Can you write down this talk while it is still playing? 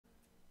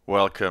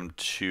Welcome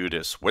to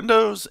this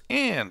Windows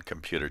and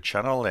computer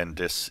channel, and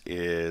this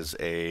is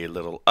a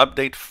little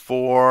update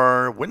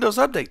for Windows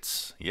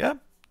updates. Yeah,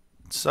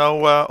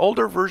 so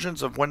older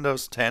versions of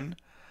Windows 10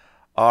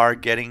 are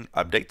getting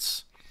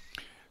updates.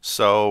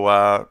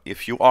 So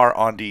if you are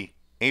on the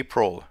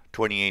April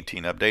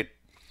 2018 update,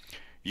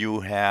 you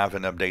have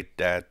an update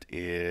that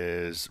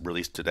is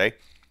released today,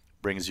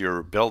 brings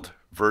your build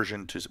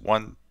version to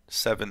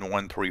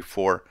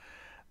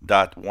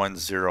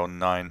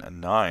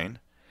 17134.1099.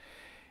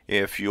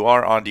 If you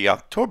are on the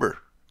October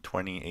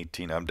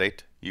 2018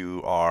 update,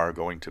 you are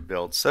going to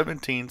build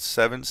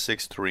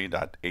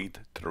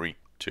 17763.832.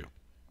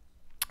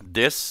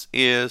 This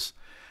is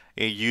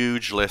a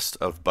huge list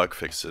of bug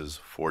fixes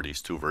for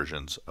these two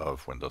versions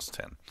of Windows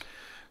 10.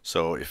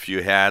 So if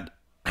you had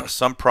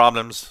some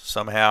problems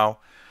somehow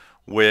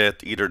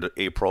with either the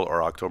April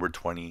or October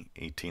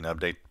 2018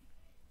 update,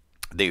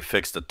 they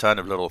fixed a ton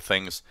of little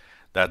things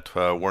that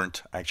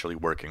weren't actually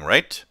working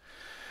right.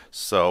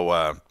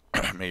 So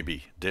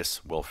maybe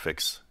this will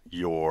fix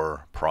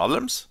your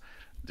problems.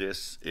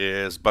 This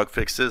is bug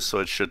fixes, so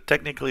it should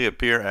technically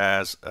appear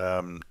as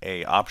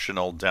a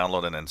optional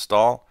download and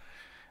install,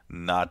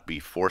 not be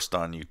forced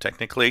on you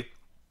technically.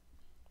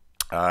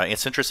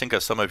 It's interesting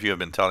because some of you have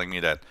been telling me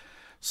that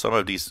some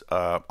of these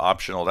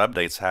optional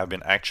updates have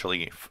been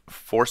actually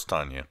forced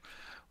on you,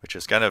 which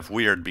is kind of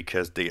weird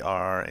because they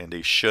are and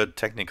they should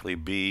technically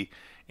be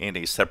in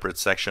a separate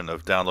section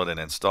of download and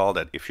install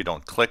that if you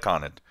don't click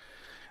on it,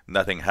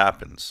 nothing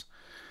happens.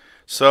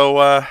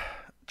 So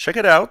check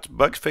it out.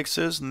 Bug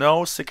fixes,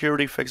 no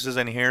security fixes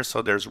in here,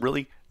 so there's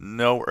really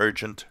no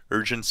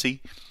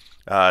urgency.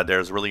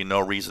 There's really no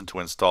reason to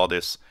install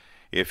this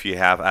if you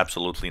have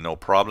absolutely no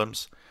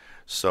problems.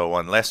 So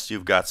unless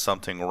you've got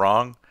something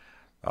wrong,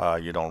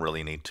 you don't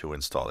really need to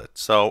install it.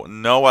 So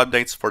no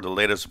updates for the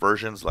latest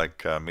versions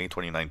like May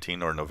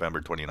 2019 or November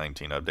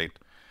 2019 update.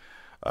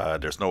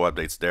 There's no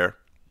updates there.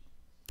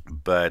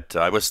 But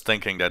I was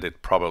thinking that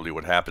it probably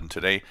would happen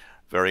today.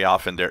 Very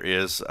often there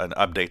is an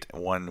update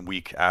 1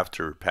 week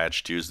after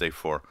Patch Tuesday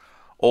for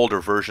older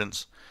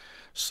versions.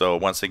 So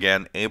once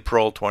again,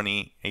 April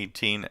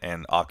 2018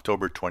 and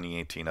October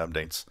 2018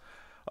 updates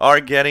are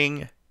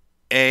getting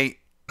a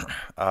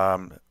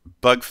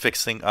bug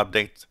fixing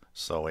update,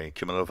 so a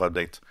cumulative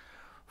update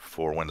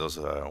for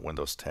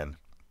Windows 10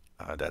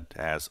 that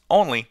has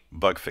only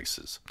bug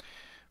fixes.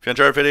 If you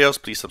enjoy our videos,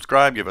 please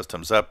subscribe, give us a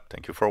thumbs up.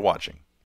 Thank you for watching.